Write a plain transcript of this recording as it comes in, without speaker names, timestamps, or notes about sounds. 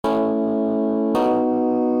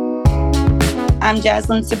I'm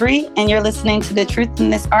Jaslyn Sabri, and you're listening to The Truth in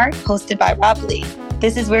This Art, hosted by Rob Lee.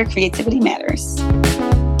 This is where creativity matters.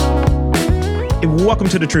 Welcome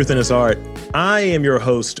to The Truth in This Art. I am your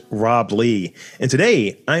host, Rob Lee, and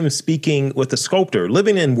today I'm speaking with a sculptor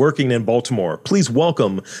living and working in Baltimore. Please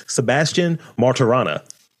welcome Sebastian Martorana.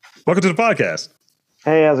 Welcome to the podcast.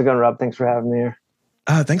 Hey, how's it going, Rob? Thanks for having me here.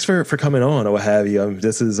 Thanks for coming on, or what have you.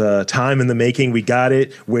 This is time in the making. We got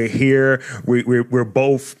it. We're here. We're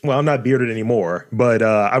both, well, I'm not bearded anymore, but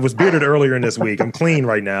I was bearded earlier in this week. I'm clean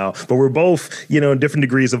right now, but we're both, in different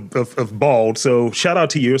degrees of bald. So shout out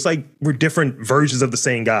to you. It's like we're different versions of the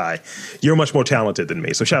same guy. You're much more talented than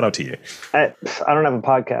me. So shout out to you. I don't have a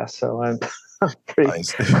podcast, so I'm pretty,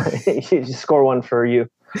 nice. You just score one for you.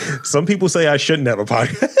 Some people say I shouldn't have a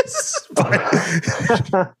podcast.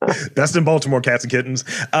 That's in Baltimore, cats and kittens.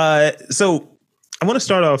 So I want to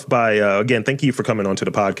start off by, again, thank you for coming onto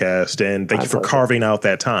the podcast, and thank you for carving out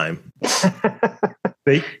that time.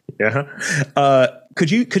 See? Yeah.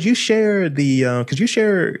 Could you share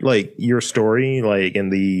like your story, like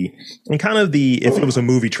in kind of if it was a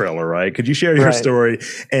movie trailer, right? Could you share your story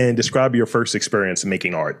and describe your first experience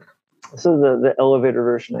making art? So the elevator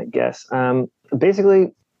version, I guess.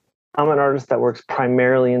 Basically, I'm an artist that works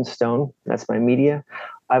primarily in stone. That's my media.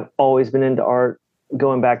 I've always been into art,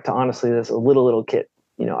 going back to, honestly, this a little kid.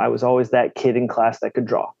 I was always that kid in class that could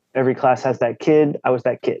draw. Every class has that kid. I was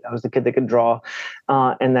that kid. I was the kid that could draw.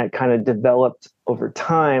 And that kind of developed over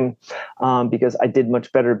time because I did much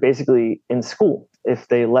better basically in school if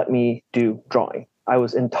they let me do drawing. I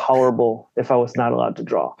was intolerable if I was not allowed to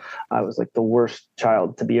draw. I was like the worst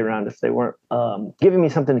child to be around if they weren't giving me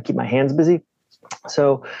something to keep my hands busy.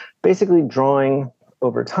 So basically drawing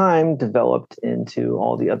over time developed into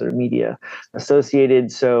all the other media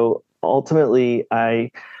associated. So ultimately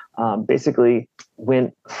I basically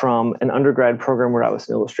went from an undergrad program where I was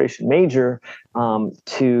an illustration major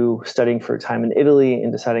to studying for a time in Italy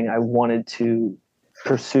and deciding I wanted to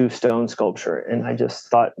pursue stone sculpture. And I just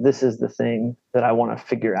thought, this is the thing that I want to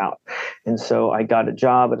figure out. And so I got a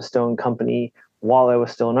job at a stone company while I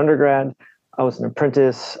was still an undergrad. I was an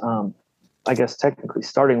apprentice, I guess technically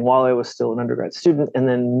starting while I was still an undergrad student, and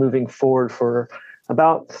then moving forward for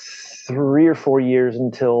about 3 or 4 years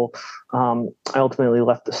until I ultimately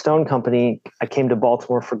left the stone company. I came to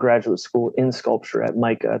Baltimore for graduate school in sculpture at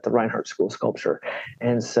MICA at the Reinhardt School of Sculpture.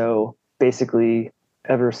 And so basically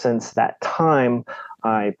ever since that time,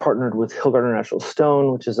 I partnered with Hillgarden Natural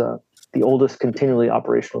Stone, which is the oldest continually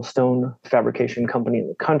operational stone fabrication company in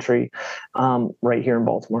the country, right here in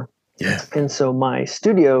Baltimore. Yeah. And so my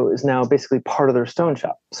studio is now basically part of their stone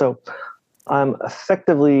shop. So I'm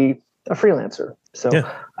effectively a freelancer. So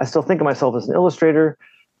I still think of myself as an illustrator.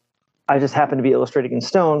 I just happen to be illustrating in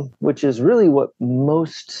stone, which is really what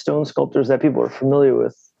most stone sculptors that people are familiar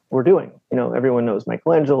with were doing. Everyone knows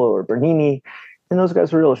Michelangelo or Bernini, and those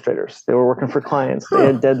guys were illustrators. They were working for clients. They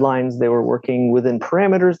had deadlines. They were working within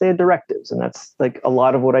parameters. They had directives. And that's like a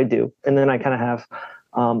lot of what I do. And then I kind of have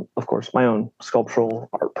of course, my own sculptural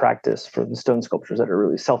art practice for the stone sculptures that are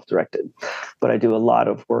really self-directed. But I do a lot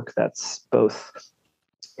of work that's both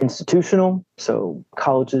institutional, so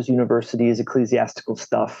colleges, universities, ecclesiastical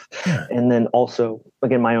stuff, and then also,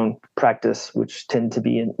 again, my own practice, which tend to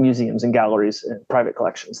be in museums and galleries and private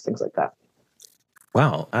collections, things like that.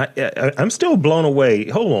 Wow. I'm still blown away.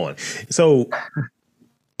 Hold on. So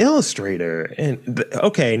illustrator and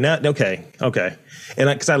okay. And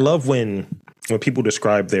because I love when people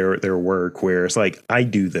describe their work where it's like, I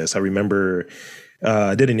do this. I remember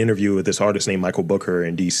I did an interview with this artist named Michael Booker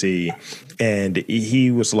in DC, and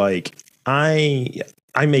he was like, I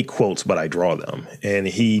make quilts, but I draw them. And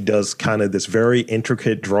he does kind of this very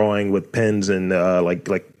intricate drawing with pens and like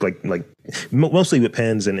mostly with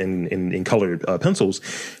pens and colored pencils.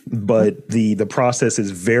 But the process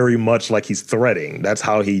is very much like he's threading. That's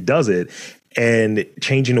how he does it. And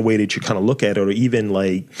changing the way that you kind of look at it, or even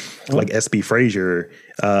like S.B. Frazier,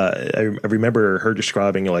 I remember her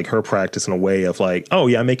describing like her practice in a way of like, oh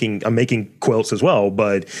yeah, I'm making quilts as well,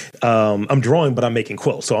 but I'm drawing, but I'm making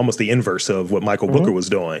quilts. So almost the inverse of what Michael Booker was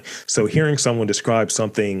doing. So hearing someone describe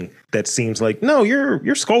something that seems like, no, you're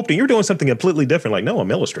sculpting, you're doing something completely different. Like, no,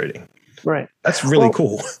 I'm illustrating. Right. That's really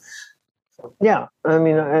cool. Yeah. I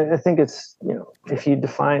mean, I think it's, if you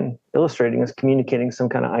define illustrating as communicating some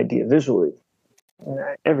kind of idea visually,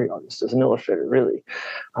 every artist is an illustrator, really.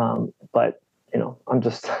 But, I'm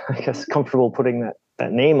just, I guess, comfortable putting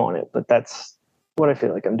that name on it. But that's what I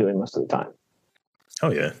feel like I'm doing most of the time.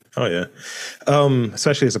 Oh, yeah.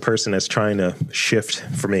 Especially as a person that's trying to shift.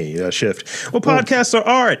 Well, podcasts are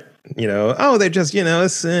art. They're just,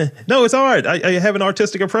 it's no, it's art. I have an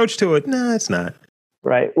artistic approach to it. No, it's not.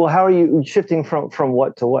 Right. Well, how are you shifting from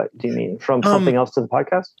what to what? Do you mean from something else to the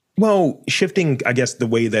podcast? Well, shifting, I guess, the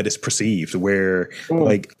way that it's perceived, where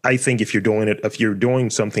like I think if you're doing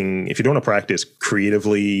a practice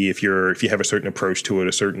creatively, if you have a certain approach to it,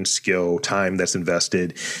 a certain skill, time that's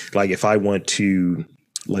invested, like if I went to,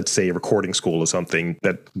 let's say, a recording school or something,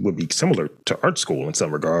 that would be similar to art school in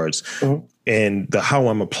some regards. And how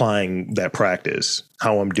I'm applying that practice,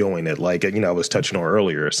 how I'm doing it. Like, I was touching on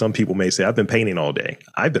earlier, some people may say, I've been painting all day.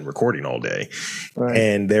 I've been recording all day. Right.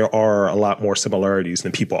 And there are a lot more similarities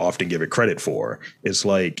than people often give it credit for. It's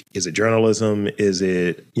like, is it journalism? Is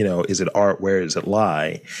it art? Where does it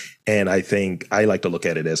lie? And I think I like to look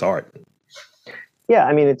at it as art. Yeah.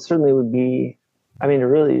 I mean, it certainly would be,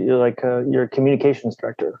 you're like, you're a communications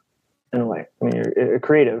director in a way. I mean, you're a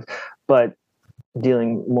creative, but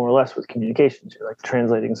dealing more or less with communications. You're like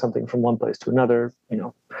translating something from one place to another.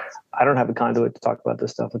 I don't have a conduit to talk about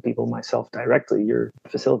this stuff with people myself directly. You're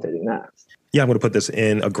facilitating that. Yeah, I'm going to put this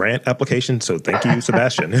in a grant application. So thank you,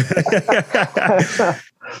 Sebastian.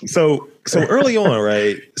 So early on,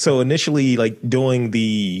 right? So initially, like doing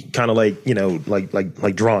the kind of like,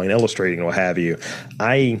 like drawing, illustrating, what have you,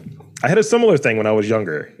 I had a similar thing when I was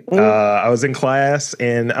younger. I was in class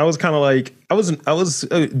and I was kind of like, I was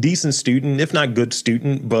a decent student, if not good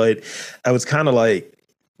student, but I was kind of like,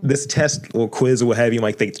 this test or quiz or what have you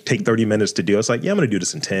might take 30 minutes to do. I was like, yeah, I'm going to do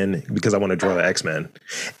this in 10 because I want to draw the X-Men.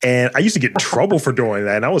 And I used to get in trouble for doing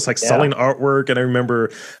that. And I was like selling artwork. And I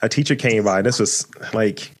remember a teacher came by, and this was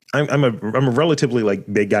like, I'm a relatively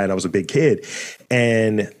like big guy, and I was a big kid.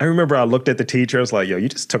 And I remember I looked at the teacher. I was like, yo, you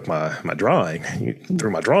just took my drawing. You threw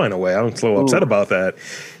my drawing away. I'm so upset about that.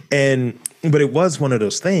 But it was one of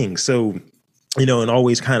those things. So, and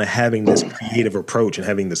always kind of having this creative approach and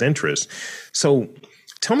having this interest. So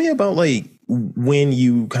tell me about like when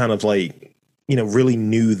you kind of like, really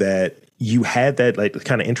knew that you had that like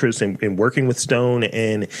kind of interest in working with stone,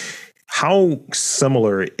 and how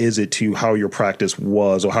similar is it to how your practice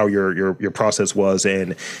was or how your process was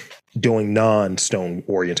in doing non-stone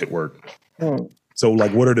oriented work? So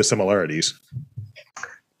like, what are the similarities?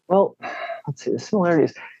 Well, let's see, the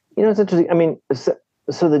similarities. It's interesting. I mean,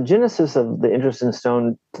 so the genesis of the interest in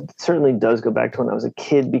stone certainly does go back to when I was a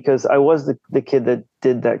kid, because I was the kid that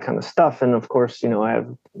did that kind of stuff. And of course, I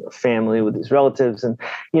have a family with these relatives, and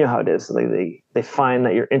you know how it is. They find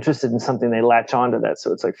that you're interested in something, they latch onto that.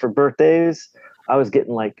 So it's like for birthdays, I was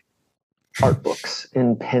getting like art books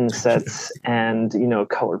and pen sets and,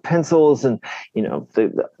 colored pencils and,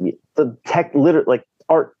 the tech literally like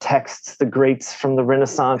art texts, the greats from the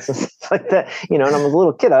Renaissance and stuff like that, and I'm a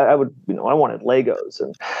little kid. I would, I wanted Legos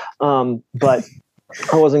and, but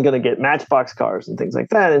I wasn't going to get Matchbox cars and things like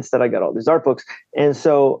that. Instead, I got all these art books. And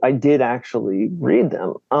so I did actually read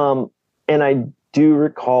them. And I do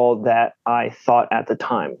recall that I thought at the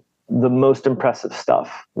time, the most impressive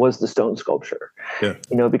stuff was the stone sculpture,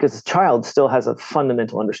 because a child still has a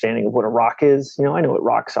fundamental understanding of what a rock is. I know what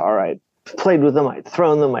rocks are. I played with them, I'd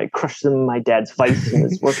thrown them, I crushed them in my dad's vice in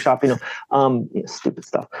his workshop, stupid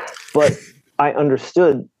stuff. But I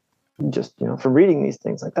understood just, from reading these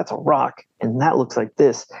things, like that's a rock and that looks like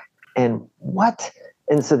this and what?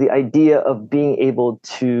 And so the idea of being able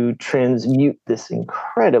to transmute this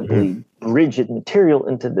incredibly rigid material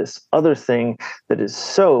into this other thing that is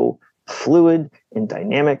so fluid and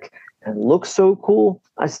dynamic and looks so cool,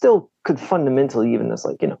 I still could fundamentally, even as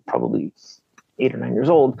like, probably 8 or 9 years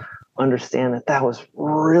old, understand that was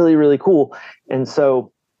really, really cool. And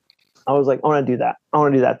so I was like, I want to do that. I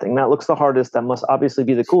want to do that thing. That looks the hardest. That must obviously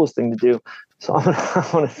be the coolest thing to do. So I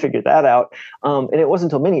want to figure that out. And it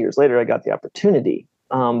wasn't until many years later I got the opportunity.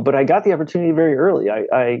 But I got the opportunity very early.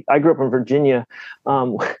 I grew up in Virginia,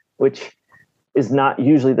 which is not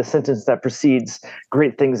usually the sentence that precedes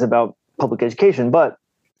great things about public education. But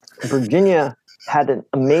Virginia had an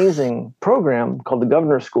amazing program called the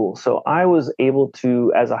Governor's School. So I was able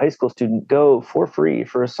to, as a high school student, go for free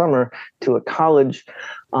for a summer to a college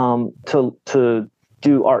to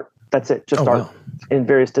do art. That's it, just art in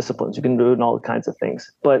various disciplines. You can do it in all kinds of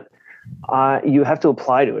things. But you have to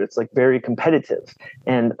apply to it. It's like very competitive.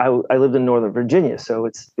 And I lived in Northern Virginia, so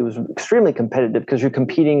it was extremely competitive because you're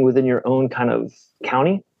competing within your own kind of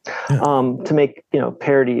county to make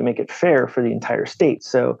parity, make it fair for the entire state.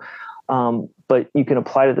 So but you can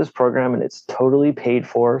apply to this program and it's totally paid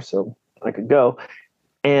for. So I could go.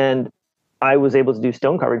 And I was able to do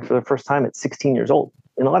stone carving for the first time at 16 years old.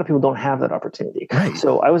 And a lot of people don't have that opportunity. Right.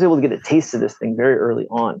 So I was able to get a taste of this thing very early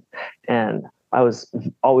on. And I was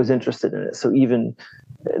always interested in it. So even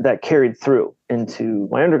that carried through into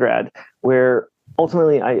my undergrad, where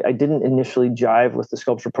ultimately I didn't initially jive with the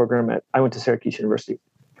sculpture program I went to Syracuse University.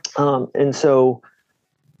 And so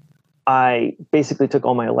I basically took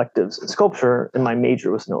all my electives in sculpture, and my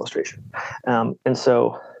major was in illustration. And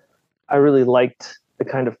so I really liked the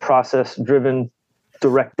kind of process-driven,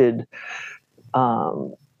 directed,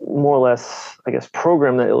 more or less, I guess,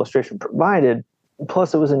 program that illustration provided.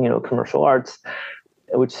 Plus, it was in, commercial arts,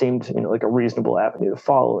 which seemed, like a reasonable avenue to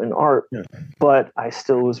follow in art. Yeah. But I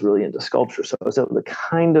still was really into sculpture. So I was able to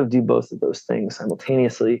kind of do both of those things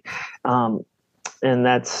simultaneously. And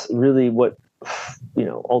that's really what,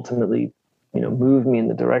 ultimately, moved me in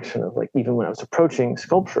the direction of, like, even when I was approaching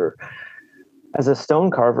sculpture as a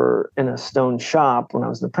stone carver in a stone shop when I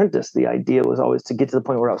was an apprentice, the idea was always to get to the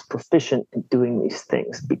point where I was proficient in doing these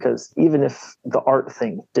things, because even if the art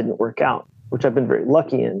thing didn't work out, which I've been very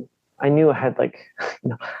lucky in, I knew I had, like,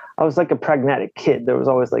 I was like a pragmatic kid. There was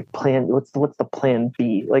always like what's the plan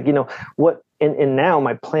B? Like, what, and now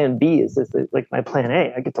my plan B is like my plan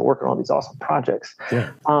A. I get to work on all these awesome projects,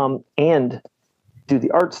 and do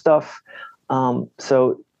the art stuff.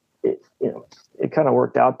 So it kind of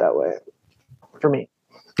worked out that way for me.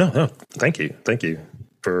 No, thank you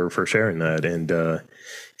for sharing that. And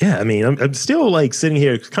I mean, I'm still like sitting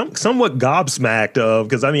here somewhat gobsmacked of,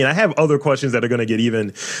 because I mean, I have other questions that are going to get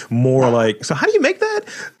even more like, so how do you make that?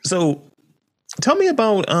 So tell me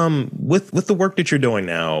about with the work that you're doing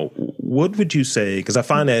now, what would you say? Because I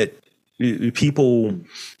find that people,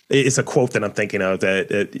 it's a quote that I'm thinking of, that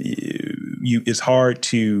it's hard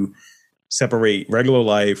to separate regular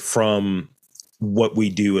life from what we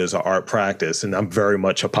do as an art practice. And I'm very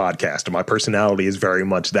much a podcaster. My personality is very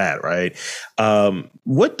much that, right?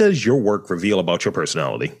 What does your work reveal about your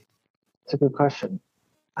personality? It's a good question.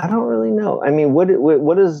 I don't really know. I mean, what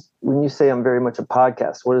is, when you say I'm very much a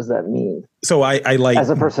podcast, what does that mean? So I like, as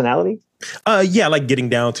a personality? I like getting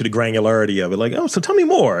down to the granularity of it. Like, oh, so tell me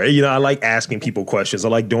more. I like asking people questions. I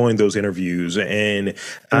like doing those interviews, and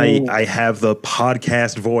I have the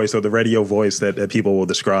podcast voice or the radio voice that people will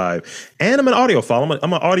describe. And I'm an audiophile.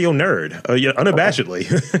 I'm an audio nerd,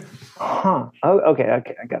 unabashedly. Okay. Huh. Oh, okay. I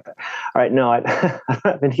got that. All right. No, I don't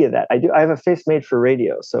have any of that. I have a face made for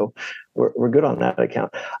radio, so we're good on that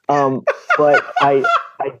account. But I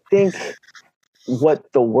think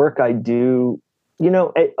what the work I do,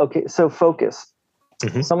 okay, so focus.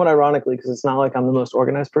 Mm-hmm. Somewhat ironically, because it's not like I'm the most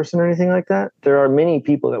organized person or anything like that. There are many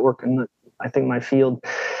people that work in, I think, my field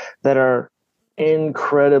that are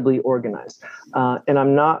incredibly organized. And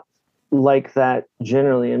I'm not like that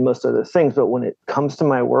generally in most other things. But when it comes to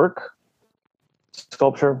my work,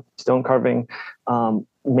 sculpture, stone carving,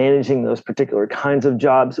 managing those particular kinds of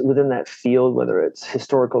jobs within that field, whether it's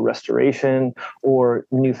historical restoration or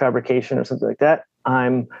new fabrication or something like that,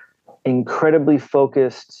 I'm incredibly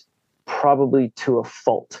focused, probably to a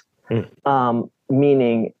fault.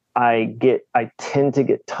 Meaning I tend to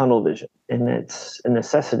get tunnel vision, and it's a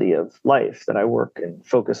necessity of life that I work and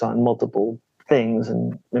focus on multiple things,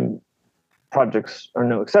 and projects are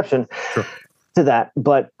no exception to that.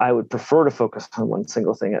 But I would prefer to focus on one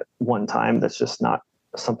single thing at one time. That's just not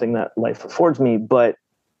something that life affords me. But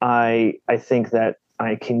I think that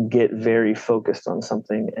I can get very focused on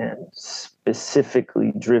something and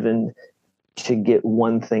specifically driven to get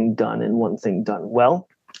one thing done and one thing done well.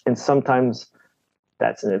 And sometimes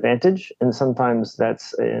that's an advantage, and sometimes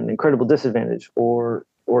that's an incredible disadvantage or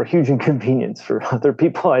a huge inconvenience for other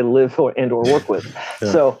people I live or work with.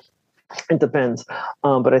 Yeah. So it depends.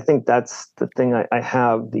 But I think that's the thing. I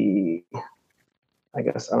have I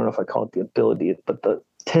guess, I don't know if I call it the ability, but the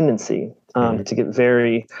tendency to get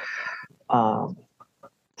very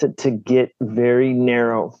to get very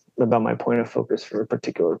narrow about my point of focus for a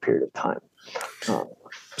particular period of time.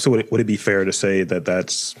 So would it be fair to say that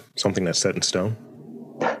that's something that's set in stone?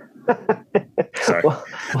 Sorry, well,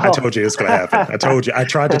 I told you it's going to happen. I told you. I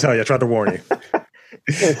tried to tell you. I tried to warn you.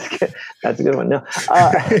 That's a good one. No,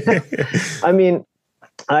 I mean,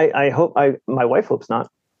 I hope my wife hopes not.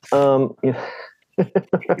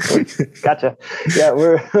 Gotcha. Yeah,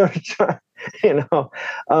 we're trying,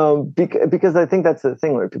 because I think that's the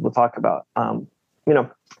thing where people talk about,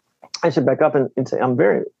 I should back up and say I'm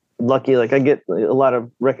very lucky. Like, I get a lot of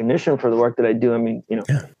recognition for the work that I do. I mean,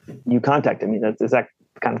 you contacted me. That's that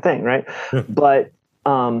kind of thing, right? Yeah. But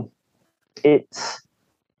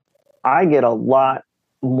I get a lot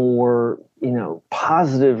more,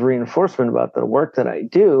 positive reinforcement about the work that I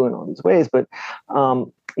do in all these ways. But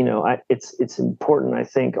it's important, I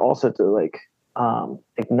think, also to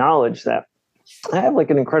acknowledge that I have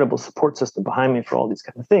an incredible support system behind me for all these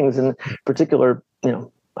kind of things. And in particular,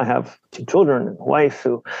 I have 2 children and a wife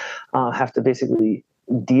who have to basically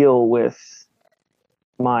deal with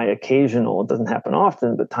my occasional, it doesn't happen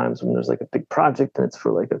often, but times when there's a big project and it's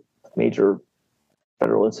for a major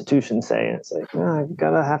federal institutions say. And it's like, oh, I've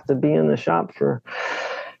got to have to be in the shop for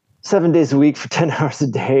 7 days a week for 10 hours a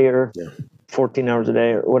day or 14 hours a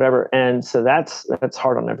day or whatever. And so that's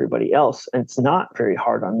hard on everybody else. And it's not very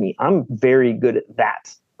hard on me. I'm very good at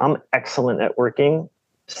that. I'm excellent at working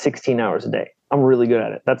 16 hours a day. I'm really good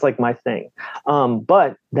at it. That's like my thing.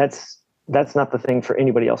 But that's not the thing for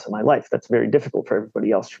anybody else in my life. That's very difficult for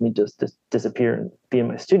everybody else for me to just disappear and be in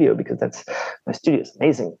my studio, because my studio is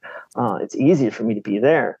amazing. It's easier for me to be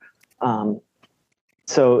there.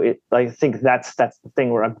 So I think that's the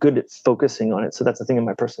thing where I'm good at focusing on it. So that's the thing in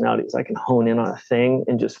my personality, is I can hone in on a thing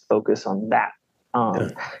and just focus on that.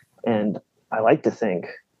 And I like to think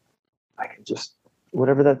I can just,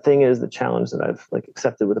 whatever that thing is, the challenge that I've like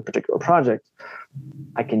accepted with a particular project,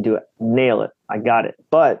 I can do it, nail it. I got it.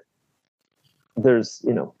 But there's,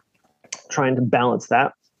 trying to balance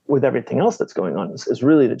that with everything else that's going on is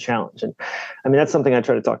really the challenge. And I mean, that's something I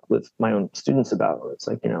try to talk with my own students about, where it's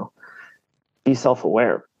like, be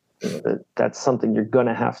self-aware. That's something you're going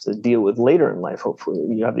to have to deal with later in life.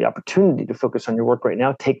 Hopefully you have the opportunity to focus on your work right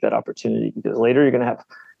now. Take that opportunity, because later you're going to have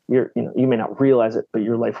you may not realize it, but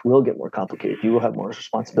your life will get more complicated. You will have more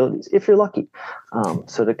responsibilities if you're lucky.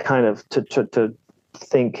 So to kind of to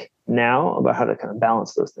think now about how to kind of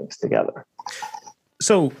balance those things together.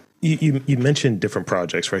 So you mentioned different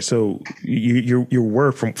projects, right? So your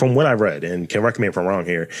work, from what I read, and can recommend if I'm wrong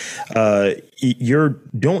here, you're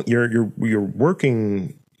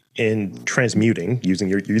working in transmuting, using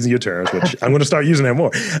your terms, which I'm going to start using that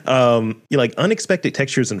more. Like unexpected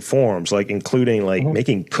textures and forms, like including like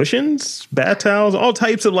making cushions, bath towels, all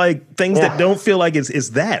types of like things that don't feel like it's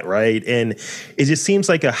that, right? And it just seems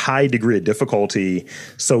like a high degree of difficulty.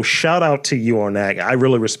 So shout out to you on that. I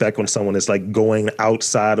really respect when someone is like going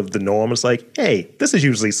outside of the norm. It's like, hey, this is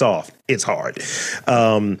usually soft. It's hard.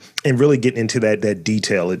 And really getting into that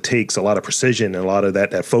detail. It takes a lot of precision and a lot of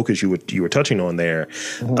that focus you were touching on there.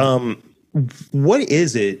 What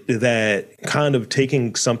is it that kind of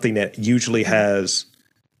taking something that usually has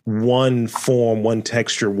one form, one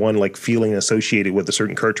texture, one like feeling associated with a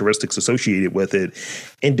certain characteristics associated with it,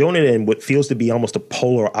 and doing it in what feels to be almost a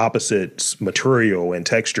polar opposite material and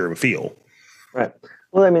texture and feel? Right.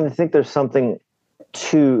 Well, I mean, I think there's something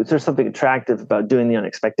attractive about doing the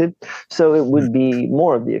unexpected. So it would be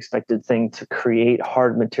more of the expected thing to create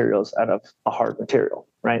hard materials out of a hard material,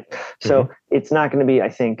 right? So it's not going to be, I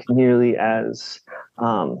think, nearly as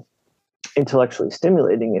intellectually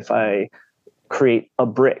stimulating if I create a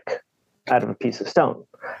brick out of a piece of stone.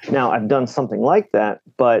 Now, I've done something like that,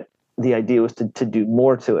 but the idea was to do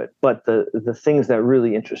more to it. But the things that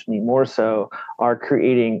really interest me more so are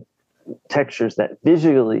creating textures that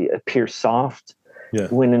visually appear soft,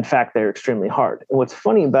 when in fact they're extremely hard. And what's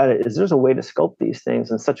funny about it is there's a way to sculpt these things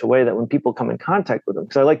in such a way that when people come in contact with them,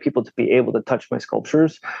 because I like people to be able to touch my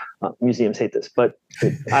sculptures. Museums hate this, but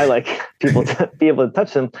I like people to be able to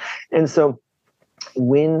touch them. And so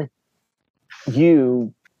when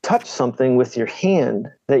you touch something with your hand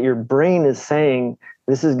that your brain is saying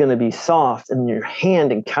this is going to be soft, and your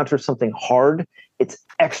hand encounters something hard, it's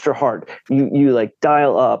extra hard. You like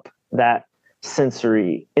dial up that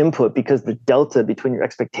sensory input because the delta between your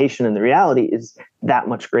expectation and the reality is that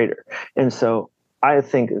much greater. And so I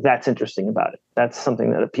think that's interesting about it. That's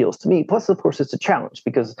something that appeals to me. Plus, of course, it's a challenge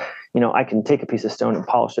because, I can take a piece of stone and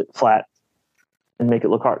polish it flat and make it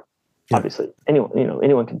look hard. Yeah. Obviously,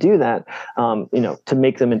 anyone can do that. To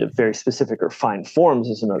make them into very specific or fine forms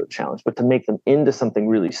is another challenge, but to make them into something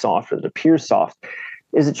really soft or that appears soft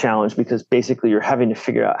is a challenge, because basically you're having to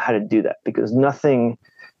figure out how to do that, because nothing,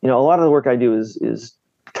 a lot of the work I do is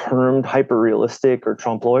termed hyper realistic or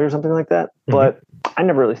trompe l'oeil or something like that. But I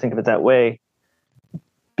never really think of it that way,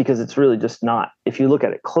 because it's really just not. If you look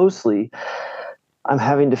at it closely, I'm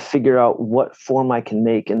having to figure out what form I can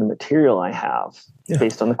make in the material I have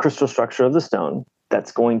based on the crystal structure of the stone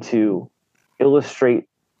that's going to illustrate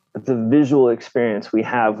the visual experience we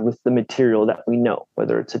have with the material that we know,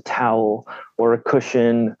 whether it's a towel or a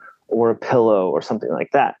cushion or a pillow or something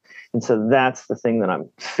like that. And so that's the thing that I'm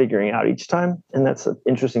figuring out each time. And that's an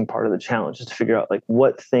interesting part of the challenge, is to figure out like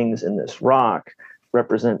what things in this rock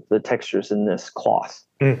represent the textures in this cloth.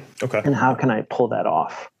 Okay. And how can I pull that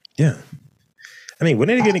off? Yeah. I mean,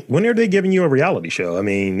 when are they giving you a reality show? I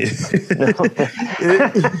mean, it's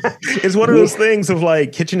one of those things of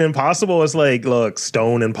like Kitchen Impossible. It's like, look,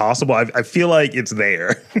 Stone Impossible. I feel like it's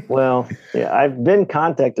there. Well, yeah, I've been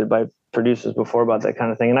contacted by producers before about that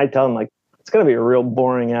kind of thing. And I tell them, like, it's going to be a real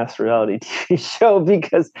boring ass reality TV show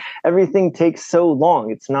because everything takes so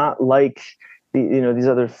long. It's not like these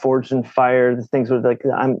other Forged in Fire, the things where like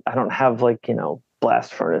I don't have like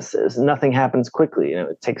blast furnaces. Nothing happens quickly.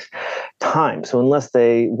 It takes time. So unless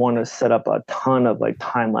they want to set up a ton of like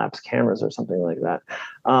time lapse cameras or something like that,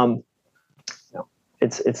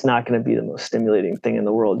 it's not going to be the most stimulating thing in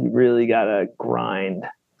the world. You really got to grind.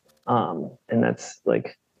 And that's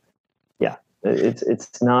like, yeah,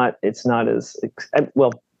 it's not as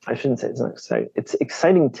well. I shouldn't say it's not exciting. It's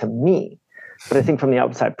exciting to me, but I think from the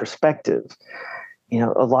outside perspective,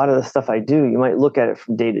 a lot of the stuff I do, you might look at it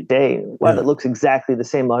from day to day. Wow, that looks exactly the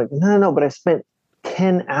same. I'm like, no, but I spent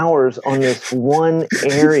 10 hours on this one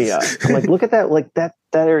area. I'm like, look at that. Like that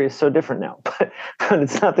area is so different now, but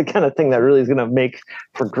it's not the kind of thing that really is going to make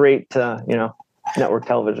for great, network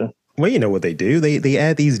television. Well, you know what they do? They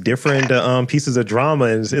add these different pieces of drama,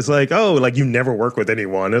 and it's like, oh, like you never work with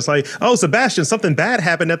anyone. It's like, oh, Sebastian, something bad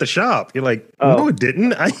happened at the shop. You're like, no, it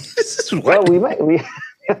didn't. Well,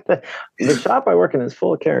 the shop I work in is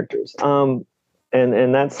full of characters. And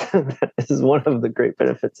this is one of the great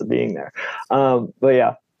benefits of being there. But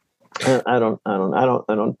yeah, I'm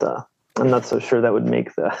not so sure that would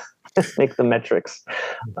make the metrics.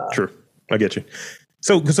 True. I get you.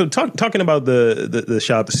 So talking about the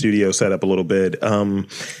shop, the studio setup a little bit.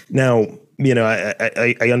 Now,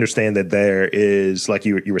 I understand that there is, like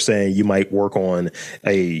you were saying, you might work on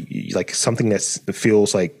something that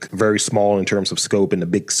feels like very small in terms of scope in the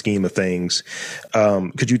big scheme of things.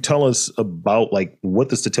 Could you tell us about like what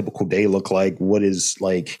does the typical day look like? What is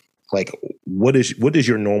what does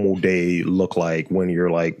your normal day look like when you're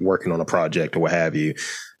like working on a project or what have you?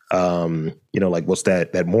 Like what's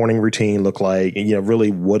that morning routine look like? And, really,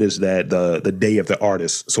 what is that the day of the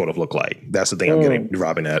artist sort of look like? That's the thing I'm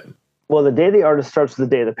driving at. Well, the day of the artist starts with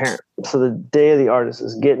the day of the parent. So the day of the artist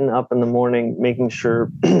is getting up in the morning, making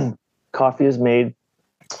sure coffee is made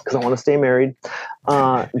because I want to stay married.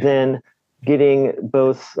 Then getting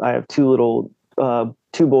I have two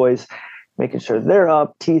boys, making sure they're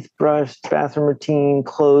up, teeth brushed, bathroom routine,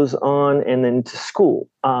 clothes on, and then to school.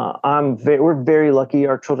 We're very lucky.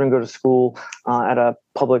 Our children go to school at a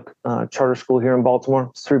public charter school here in Baltimore.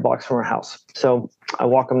 It's 3 blocks from our house. So I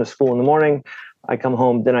walk them to school in the morning. I come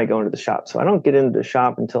home, then I go into the shop. So I don't get into the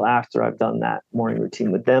shop until after I've done that morning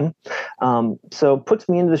routine with them. So puts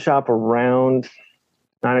me into the shop around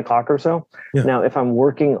 9 o'clock or so. Yeah. Now, if I'm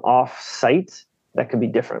working off site, that could be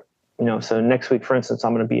different. So next week, for instance,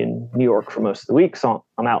 I'm going to be in New York for most of the week. So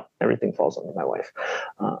I'm out. Everything falls on my wife,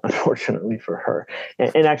 unfortunately for her.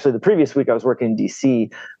 And actually, the previous week, I was working in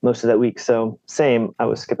DC most of that week. So same, I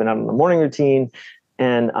was skipping out on the morning routine.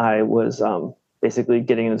 And I was basically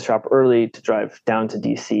getting into the shop early to drive down to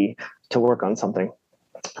DC to work on something.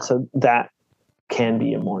 So that can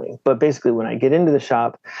be a morning. But basically, when I get into the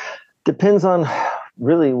shop, depends on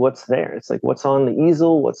really what's there. It's like what's on the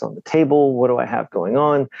easel, what's on the table, what do I have going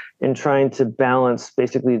on, and trying to balance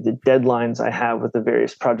basically the deadlines I have with the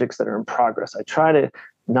various projects that are in progress. I try to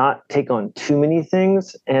not take on too many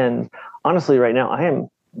things. And honestly, right now, I am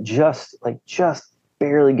just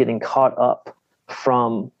barely getting caught up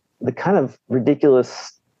from the kind of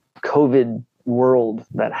ridiculous COVID world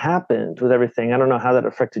that happened with everything. I don't know how that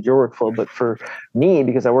affected your workflow, but for me,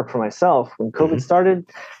 because I work for myself, when COVID started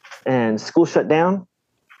and school shut down,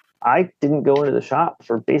 I didn't go into the shop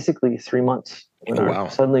for basically 3 months.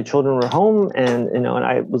 Suddenly children were home, and and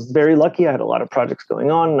I was very lucky. I had a lot of projects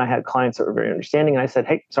going on, and I had clients that were very understanding. I said,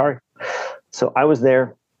 "Hey, sorry." So I was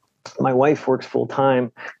there. My wife works full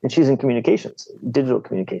time, and she's in communications, digital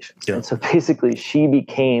communications. Yeah. And so basically, she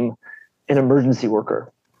became an emergency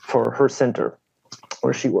worker for her center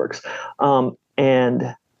where she works,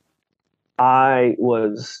 and I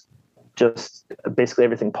was just basically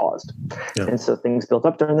everything paused. Yeah. And so things built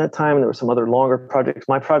up during that time. And there were some other longer projects.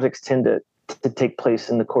 My projects tend to take place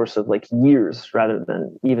in the course of like years rather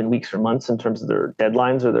than even weeks or months in terms of their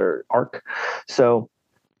deadlines or their arc. So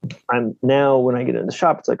I'm now, when I get in the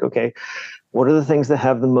shop, it's like, okay, what are the things that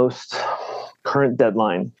have the most current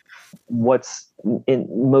deadline? What's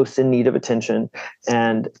most in need of attention?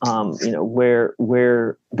 And,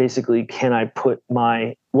 where basically what can I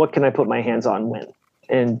put my hands on when?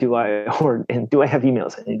 And do I have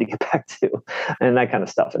emails I need to get back to, and that kind of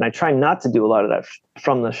stuff. And I try not to do a lot of that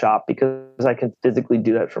from the shop because I can physically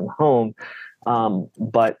do that from home.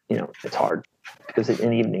 But it's hard because in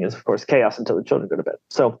the evening is of course chaos until the children go to bed.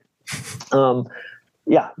 So,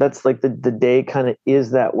 that's like the day kind of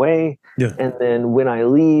is that way. Yeah. And then when I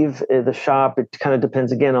leave the shop, it kind of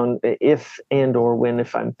depends again on if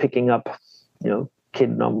I'm picking up,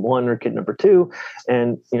 kid number 1 or kid number 2,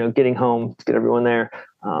 and getting home to get everyone there,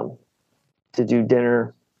 to do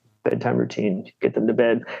dinner, bedtime routine, get them to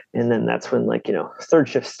bed. And then that's when third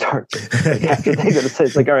shift starts. Like after they go to sleep,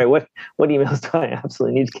 it's like, all right, what emails do I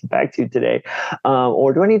absolutely need to get back to today?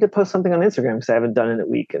 Or do I need to post something on Instagram because I haven't done it in a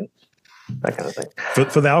week and that kind of thing.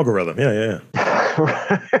 For the algorithm. Yeah.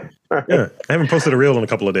 Right. Yeah. I haven't posted a reel in a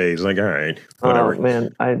couple of days. Like, all right, whatever. Oh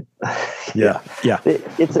man, yeah.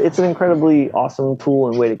 It's an incredibly awesome tool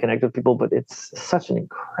and way to connect with people, but it's such an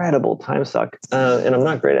incredible time suck, and I'm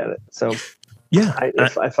not great at it. So yeah,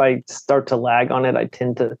 if I start to lag on it, I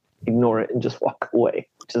tend to ignore it and just walk away,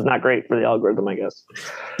 which is not great for the algorithm, I guess.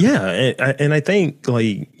 Yeah, and I think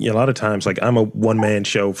a lot of times, I'm a one-man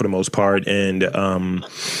show for the most part, and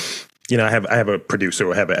I have a producer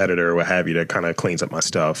or have an editor or what have you that kind of cleans up my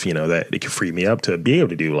stuff, that it can free me up to be able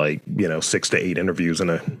to do 6 to 8 interviews in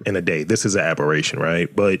a day. This is an aberration,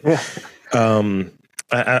 right? But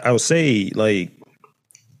I would say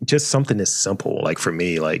just something as simple, for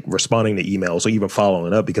me, responding to emails or even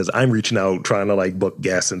following up, because I'm reaching out, trying to book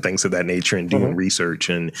guests and things of that nature and doing research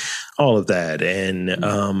and all of that. And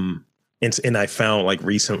I found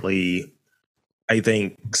recently, I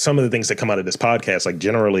think some of the things that come out of this podcast,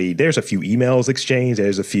 generally there's a few emails exchanged,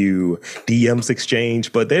 there's a few DMs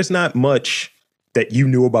exchanged, but there's not much that you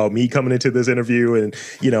knew about me coming into this interview. And,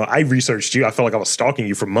 I researched you. I felt like I was stalking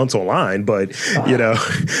you for months online, but,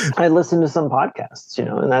 I listened to some podcasts,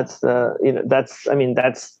 and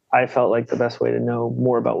I felt like the best way to know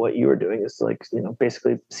more about what you were doing is to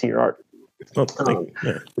basically see your art.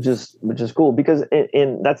 Which is cool, because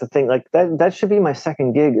and that's the thing, that should be my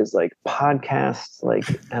second gig is podcasts,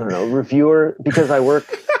 I don't know, reviewer, because I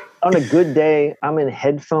work on a good day, I'm in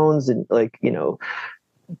headphones and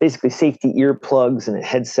basically safety earplugs and a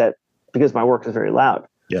headset because my work is very loud.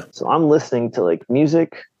 Yeah. So I'm listening to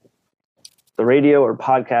music, the radio or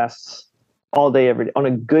podcasts all day, every day. On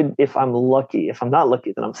a good, if I'm lucky. If I'm not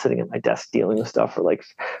lucky, then I'm sitting at my desk dealing with stuff or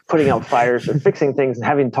putting out fires or fixing things and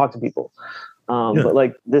having to talk to people.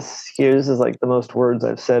 But this is the most words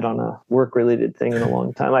I've said on a work related thing in a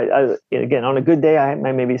long time. I again, on a good day, I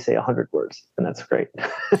maybe say 100 words, and that's great.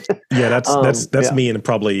 Yeah, that's me in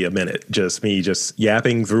probably a minute. Just me, just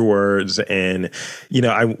yapping through words, and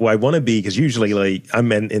I want to be, because usually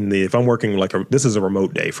I'm if I'm working this is a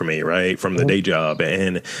remote day for me, right, from the day job,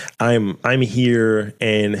 and I'm here,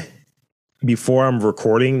 and before I'm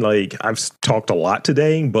recording, I've talked a lot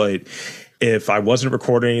today, but if I wasn't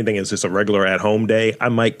recording anything, it's just a regular at home day, I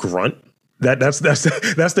might grunt. That's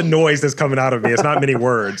the noise that's coming out of me. It's not many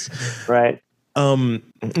words. Right.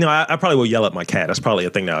 I probably will yell at my cat. That's probably a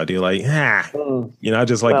thing that I do. I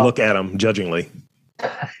just look at him judgingly.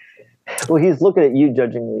 Well, he's looking at you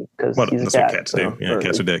judgingly because he's a cat. What cats do. Yeah,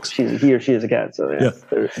 cats are dicks. He or she is a cat. So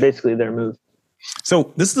they're basically their move.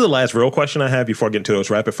 So this is the last real question I have before I get into those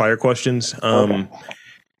rapid fire questions.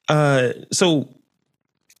 So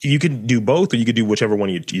you could do both, or you could do whichever one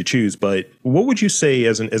you choose. But what would you say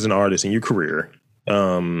as an artist in your career?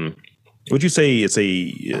 Would you say it's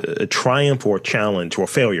a triumph or a challenge or a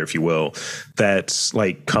failure, if you will, that's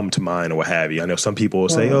come to mind or what have you? I know some people will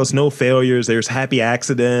say, "Oh, it's no failures. There's happy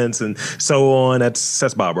accidents and so on."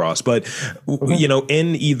 That's Bob Ross. But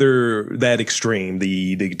in either that extreme,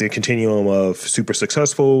 the continuum of super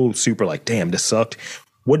successful, super damn, this sucked.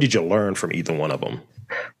 What did you learn from either one of them?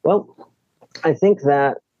 Well, I think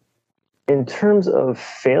that in terms of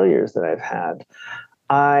failures that I've had,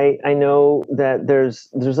 I know that there's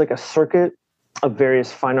a circuit of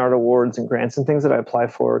various fine art awards and grants and things that I apply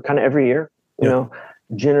for kind of every year.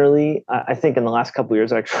 Generally, I think in the last couple of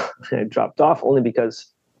years, actually, I dropped off only because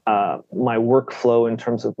my workflow in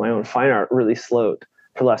terms of my own fine art really slowed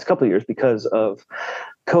for the last couple of years because of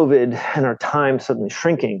COVID and our time suddenly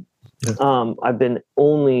shrinking. I've been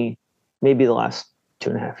only maybe the last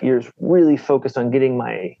 2.5 years really focused on getting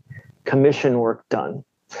my commission work done.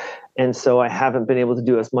 And so I haven't been able to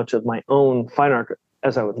do as much of my own fine art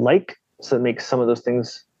as I would like. So it makes some of those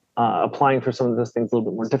things, applying for some of those things a little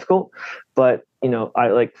bit more difficult. But,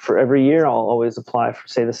 I for every year, I'll always apply for,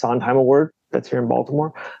 say, the Sondheim Award that's here in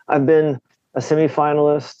Baltimore. I've been a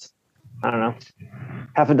semifinalist, I don't know,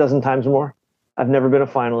 half a dozen times more. I've never been a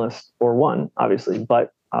finalist or won, obviously,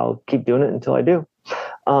 but I'll keep doing it until I do.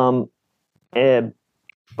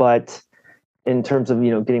 But in terms of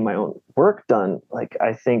getting my own work done,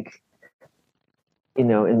 I think in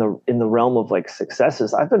the realm of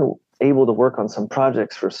successes, I've been able to work on some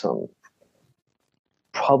projects for some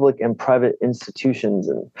public and private institutions,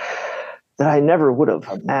 and that I never would have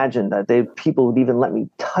imagined that people would even let me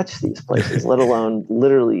touch these places, let alone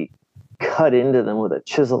literally cut into them with a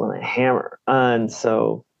chisel and a hammer. And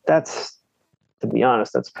so that's, to be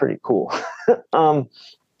honest, that's pretty cool.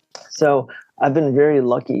 So I've been very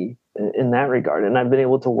lucky in that regard. And I've been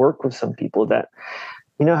able to work with some people that,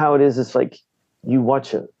 you know how it is. It's like you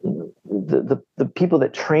watch the people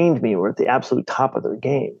that trained me were at the absolute top of their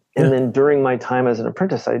game. And then during my time as an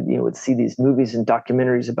apprentice, I would see these movies and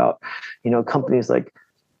documentaries about, companies like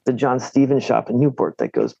the John Stevens shop in Newport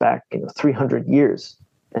that goes back, 300 years.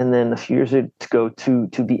 And then a few years ago to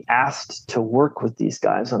be asked to work with these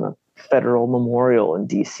guys on a federal memorial in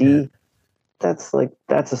DC. That's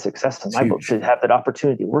a success in my book, to have that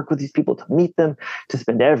opportunity to work with these people, to meet them, to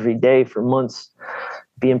spend every day for months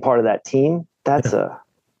being part of that team. That's from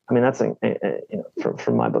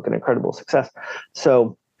my book, an incredible success.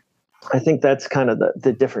 So I think that's kind of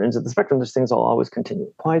the different ends of the spectrum. There's things I'll always continue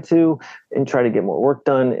to apply to and try to get more work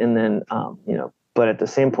done. And then, but at the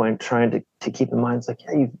same point, trying to keep in mind, it's like,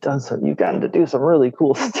 yeah, you've gotten to do some really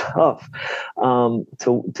cool stuff,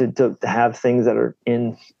 to have things that are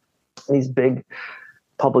in these big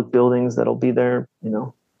public buildings that'll be there,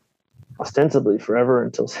 ostensibly forever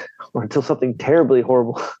until something terribly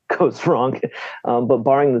horrible goes wrong. But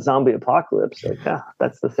barring the zombie apocalypse,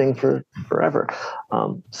 that's the thing for forever.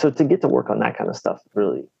 So to get to work on that kind of stuff,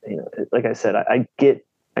 really, like I said, I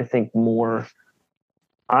think more.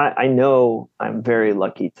 I know I'm very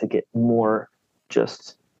lucky to get more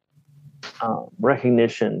just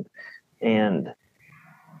recognition and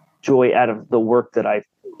joy out of the work that I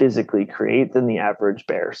physically create than the average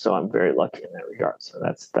bear. So I'm very lucky in that regard. So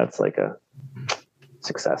that's like a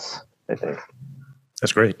success, I think.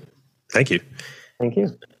 That's great. Thank you. Thank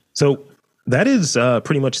you. So that is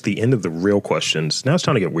pretty much the end of the real questions. Now it's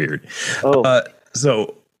time to get weird.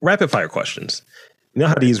 So rapid fire questions. You know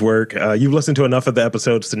how these work. You've listened to enough of the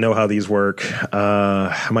episodes to know how these work.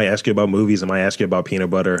 I might ask you about movies. I might ask you about peanut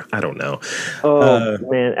butter. I don't know.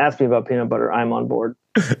 Man, ask me about peanut butter. I'm on board.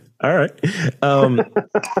 All right.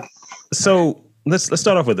 So let's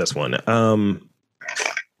start off with this one.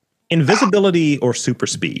 Invisibility or super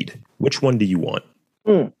speed? Which one do you want?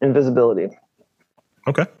 Invisibility.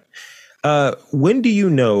 Okay. When do you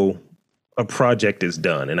know a project is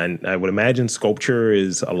done? And I would imagine sculpture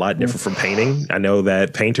is a lot different from painting. I know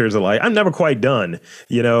that painters are like, I'm never quite done,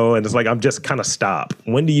 and it's like, I'm just kind of stop.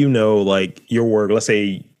 When do you know, like, your work, let's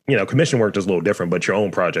say, commission work is a little different, but your own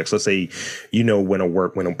projects, let's say, when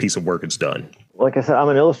a piece of work is done? Like I said, I'm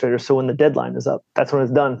an illustrator. So when the deadline is up, that's when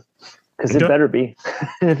it's done. Because it better be.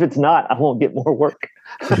 And if it's not, I won't get more work.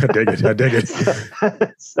 I dig it.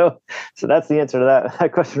 So that's the answer to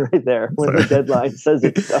that question right there. When the deadline says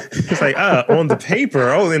it's done. It's like, on the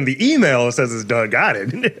paper, in the email it says it's done. Got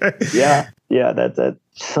it. Yeah. That.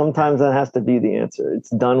 Sometimes that has to be the answer.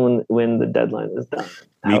 It's done when the deadline is done.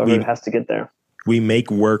 However, it has to get there. We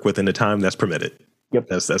make work within the time that's permitted. Yep.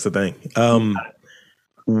 That's the thing.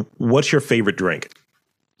 What's your favorite drink?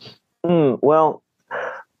 Well,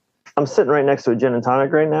 I'm sitting right next to a gin and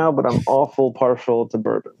tonic right now, but I'm awful partial to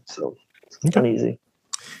bourbon, so it's uneasy.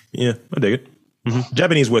 Yeah, I dig it. Mm-hmm.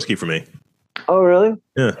 Japanese whiskey for me. Oh, really?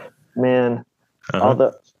 Yeah. Man, I don't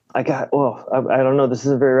know. This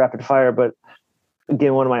isn't very rapid fire, but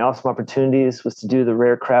again, one of my awesome opportunities was to do the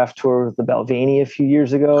Rare Craft tour with the Balvenie a few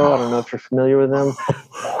years ago. I don't know if you're familiar with them.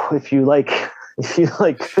 If you like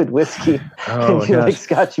good whiskey and you like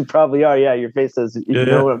Scotch, you probably are. Yeah, your face says you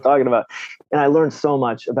know what I'm talking about. And I learned so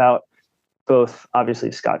much about both,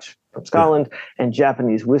 obviously, Scotch from Scotland and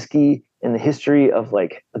Japanese whiskey and the history of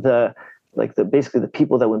basically the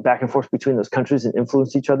people that went back and forth between those countries and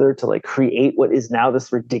influenced each other to create what is now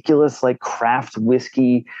this ridiculous craft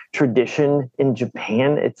whiskey tradition in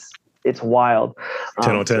Japan. It's wild.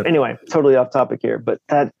 10 on 10. So anyway, totally off topic here, but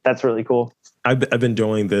that's really cool. I've been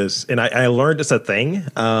doing this, and I learned it's a thing.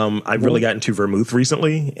 I've really gotten into vermouth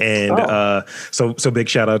recently, and so big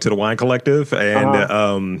shout out to the Wine Collective. And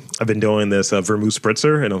I've been doing this vermouth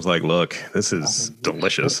spritzer, and I was like, look, this is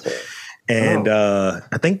delicious. And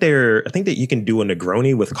I think that you can do a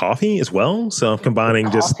Negroni with coffee as well. So I'm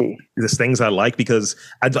combining just these things I like, because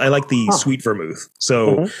I like the sweet vermouth.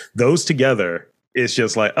 So those together, it's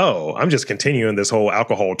just like, I'm just continuing this whole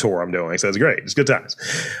alcohol tour I'm doing. So it's great. It's good times.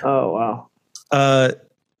 Oh, wow.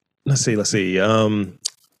 Let's see.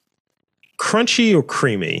 Crunchy or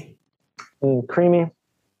creamy? Creamy.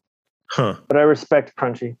 Huh. But I respect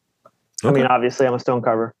crunchy. Okay. I mean, obviously, I'm a stone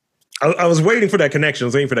carver. I was waiting for that connection.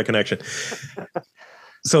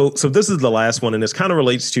 So this is the last one, and this kind of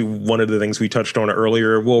relates to one of the things we touched on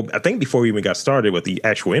earlier. Well, I think before we even got started with the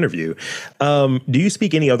actual interview. Do you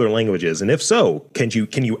speak any other languages? And if so, can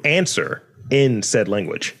you answer in said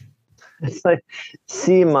language? It's like,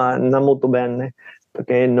 sì, ma non molto bene,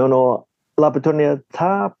 perché non ho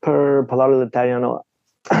l'opportunità per parlare l'italiano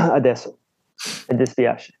adesso. Mi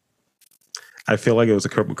dispiace. I feel like it was a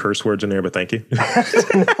couple curse words in there, but thank you. No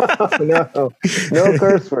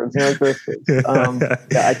curse words. No curse words.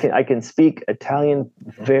 Yeah, I can speak Italian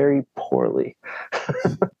very poorly.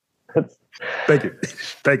 Thank you.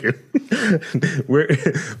 We're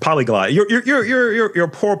polyglot. You're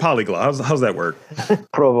poor polyglot. How's that work?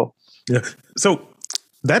 Provo. Yeah. So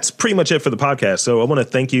that's pretty much it for the podcast. So I want to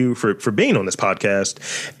thank you for being on this podcast.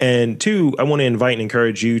 And two, I want to invite and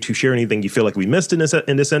encourage you to share anything you feel like we missed in this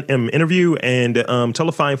interview, and tell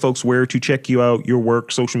the fine folks where to check you out, your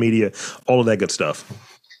work, social media, all of that good stuff.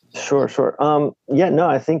 Sure. Yeah, no,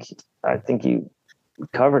 I think you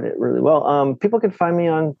covered it really well. People can find me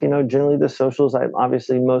on, generally the socials. I'm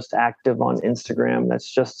obviously most active on Instagram. That's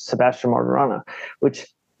just Sebastian Martorana, which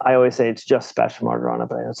I always say it's just Sebastian Martorana,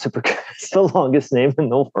 but it's the longest name in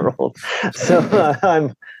the world. So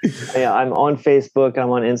I'm on Facebook. I'm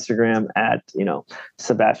on Instagram at,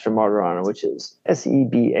 Sebastian Martorana, which is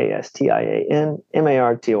SEBASTIAN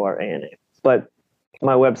MARTORANA. But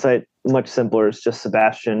my website, much simpler, is just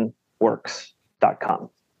SebastianWorks.com.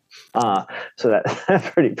 So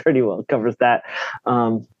that pretty well covers that.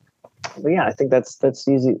 But yeah, I think that's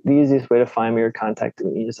easy. The easiest way to find me or contact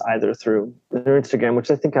me is either through their Instagram, which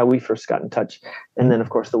I think how we first got in touch, and then of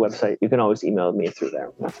course the website. You can always email me through there.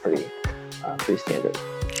 That's pretty standard.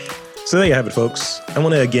 So there you have it, folks. I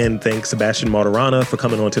want to again thank Sebastian Martorana for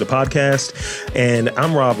coming on to the podcast. And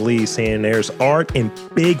I'm Rob Lee, saying there's art and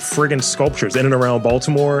big friggin' sculptures in and around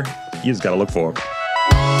Baltimore. You just got to look for them.